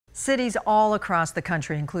Cities all across the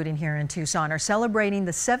country, including here in Tucson, are celebrating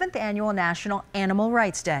the 7th annual National Animal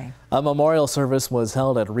Rights Day. A memorial service was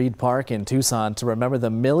held at Reid Park in Tucson to remember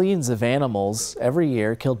the millions of animals every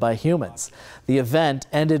year killed by humans. The event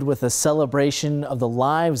ended with a celebration of the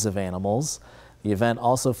lives of animals. The event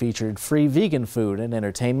also featured free vegan food and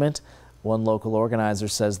entertainment. One local organizer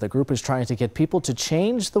says the group is trying to get people to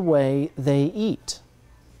change the way they eat.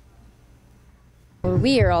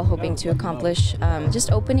 We are all hoping to accomplish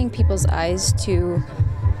just opening people's eyes to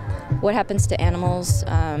what happens to animals,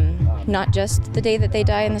 not just the day that they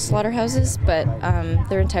die in the slaughterhouses, but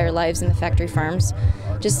their entire lives in the factory farms.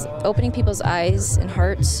 Just opening people's eyes and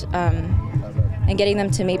hearts and getting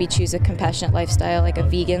them to maybe choose a compassionate lifestyle, like a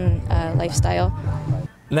vegan lifestyle.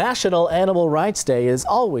 National Animal Rights Day is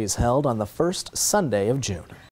always held on the first Sunday of June.